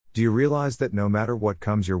Do you realize that no matter what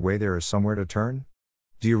comes your way there is somewhere to turn?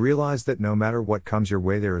 Do you realize that no matter what comes your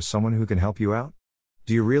way there is someone who can help you out?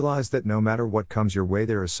 Do you realize that no matter what comes your way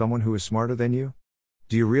there is someone who is smarter than you?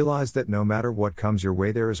 Do you realize that no matter what comes your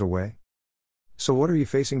way there is a way? So what are you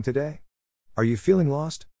facing today? Are you feeling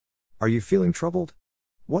lost? Are you feeling troubled?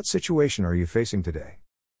 What situation are you facing today?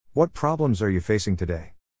 What problems are you facing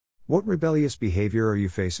today? What rebellious behavior are you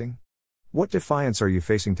facing? What defiance are you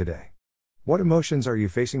facing today? What emotions are you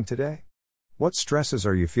facing today? What stresses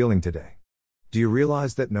are you feeling today? Do you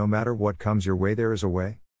realize that no matter what comes your way there is a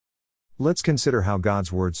way? Let's consider how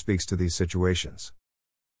God's word speaks to these situations.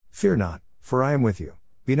 Fear not, for I am with you.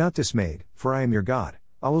 Be not dismayed, for I am your God.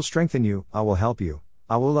 I will strengthen you, I will help you,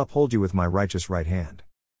 I will uphold you with my righteous right hand.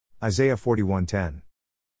 Isaiah 41:10.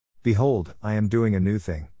 Behold, I am doing a new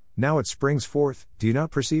thing, now it springs forth, do you not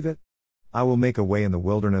perceive it? I will make a way in the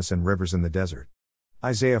wilderness and rivers in the desert.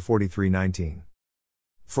 Isaiah 43:19.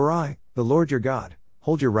 For I, the Lord your God,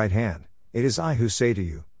 hold your right hand, it is I who say to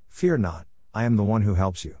you, fear not, I am the one who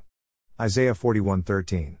helps you. Isaiah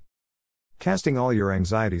 41:13. Casting all your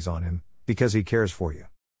anxieties on him, because he cares for you.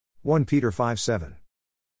 1 Peter 5:7.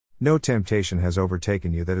 No temptation has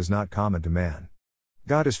overtaken you that is not common to man.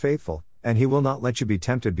 God is faithful, and he will not let you be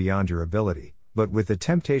tempted beyond your ability, but with the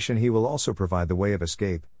temptation he will also provide the way of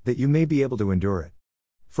escape, that you may be able to endure it.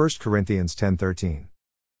 1 Corinthians 10:13.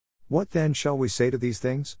 What then shall we say to these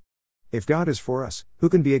things? If God is for us, who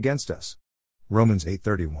can be against us? Romans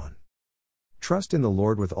 8:31. Trust in the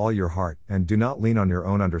Lord with all your heart, and do not lean on your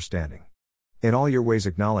own understanding. In all your ways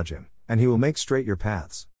acknowledge him, and he will make straight your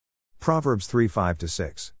paths. Proverbs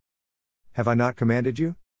 3:5-6. Have I not commanded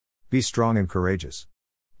you? Be strong and courageous.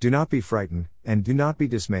 Do not be frightened, and do not be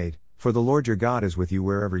dismayed, for the Lord your God is with you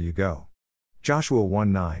wherever you go. Joshua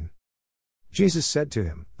 1:9. Jesus said to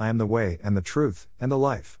him, I am the way, and the truth, and the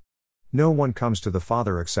life. No one comes to the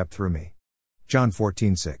Father except through me. John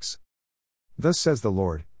 14:6. Thus says the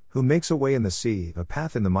Lord, who makes a way in the sea, a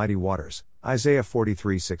path in the mighty waters. Isaiah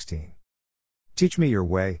 43:16. Teach me your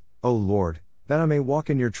way, O Lord, that I may walk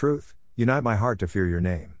in your truth, unite my heart to fear your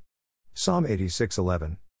name. Psalm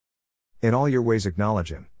 86:11. In all your ways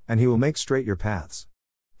acknowledge him, and he will make straight your paths.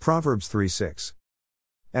 Proverbs 3:6.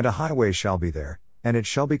 And a highway shall be there, and it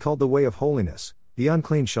shall be called the way of holiness, the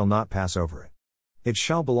unclean shall not pass over it. It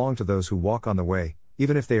shall belong to those who walk on the way,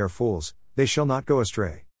 even if they are fools, they shall not go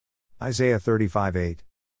astray. Isaiah 35:8.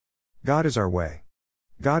 God is our way.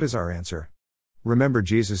 God is our answer. Remember,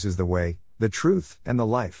 Jesus is the way, the truth, and the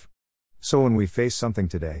life. So when we face something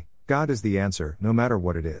today, God is the answer, no matter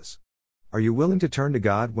what it is. Are you willing to turn to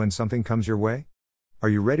God when something comes your way? Are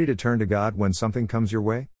you ready to turn to God when something comes your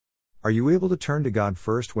way? Are you able to turn to God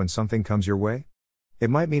first when something comes your way? It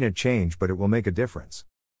might mean a change, but it will make a difference.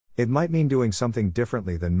 It might mean doing something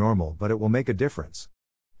differently than normal, but it will make a difference.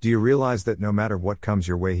 Do you realize that no matter what comes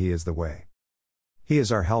your way, he is the way? He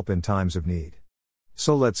is our help in times of need.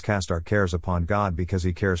 So let's cast our cares upon God because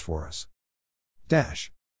he cares for us.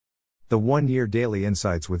 The 1-year daily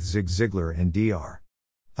insights with Zig Ziglar and Dr.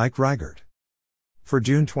 Ike Reighart. For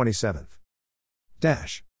June 27th.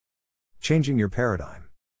 Changing your paradigm.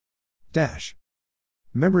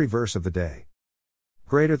 Memory verse of the day.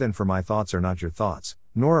 Greater than for my thoughts are not your thoughts,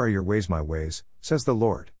 nor are your ways my ways, says the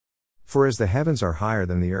Lord. For as the heavens are higher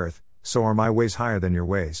than the earth, so are my ways higher than your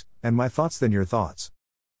ways, and my thoughts than your thoughts.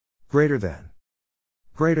 Greater than.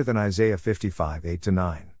 Greater than Isaiah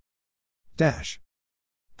 55:8-9.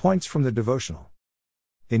 Points from the devotional.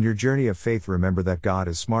 In your journey of faith, remember that God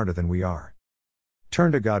is smarter than we are.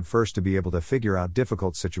 Turn to God first to be able to figure out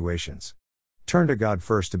difficult situations. Turn to God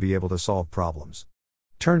first to be able to solve problems.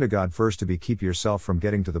 Turn to God first to keep yourself from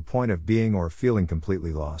getting to the point of being or feeling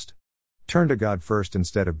completely lost. Turn to God first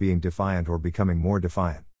instead of being defiant or becoming more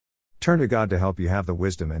defiant. Turn to God to help you have the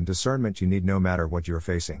wisdom and discernment you need no matter what you're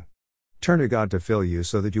facing. Turn to God to fill you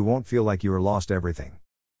so that you won't feel like you are lost everything.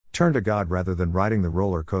 Turn to God rather than riding the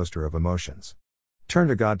roller coaster of emotions. Turn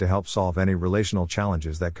to God to help solve any relational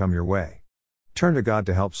challenges that come your way. Turn to God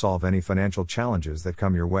to help solve any financial challenges that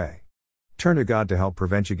come your way. Turn to God to help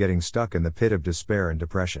prevent you getting stuck in the pit of despair and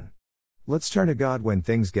depression. Let's turn to God when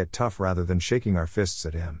things get tough rather than shaking our fists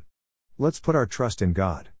at him. Let's put our trust in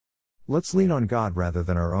God. Let's lean on God rather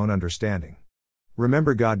than our own understanding.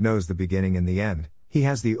 Remember, God knows the beginning and the end, he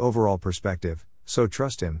has the overall perspective, so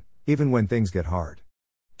trust him, even when things get hard.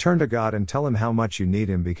 Turn to God and tell him how much you need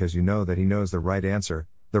him because you know that he knows the right answer,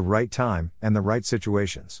 the right time, and the right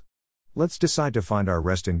situations. Let's decide to find our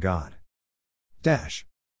rest in God.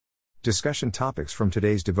 Discussion topics from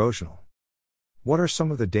today's devotional. What are some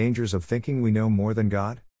of the dangers of thinking we know more than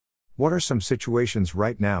God? What are some situations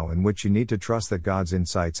right now in which you need to trust that God's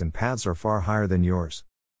insights and paths are far higher than yours?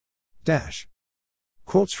 Dash.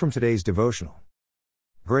 Quotes from today's devotional.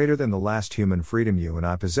 Greater than the last human freedom you and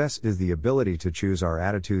I possess is the ability to choose our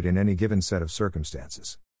attitude in any given set of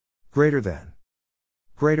circumstances. Greater than.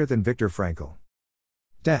 Greater than Viktor Frankl.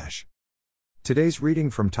 Dash. Today's reading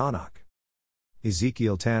from Tanakh.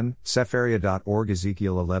 Ezekiel 10, Sefaria.org,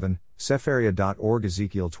 Ezekiel 11, Sefaria.org,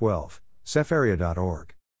 Ezekiel 12,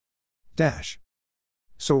 Sefaria.org. Dash.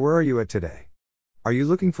 So where are you at today? Are you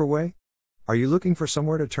looking for way? Are you looking for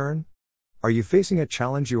somewhere to turn? Are you facing a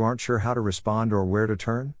challenge you aren't sure how to respond or where to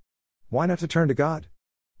turn? Why not to turn to God?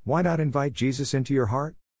 Why not invite Jesus into your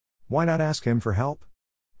heart? Why not ask Him for help?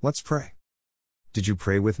 Let's pray. Did you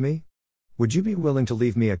pray with me? Would you be willing to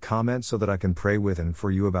leave me a comment so that I can pray with and for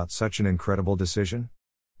you about such an incredible decision?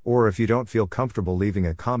 Or if you don't feel comfortable leaving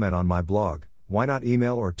a comment on my blog, why not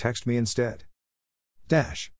email or text me instead? Dash.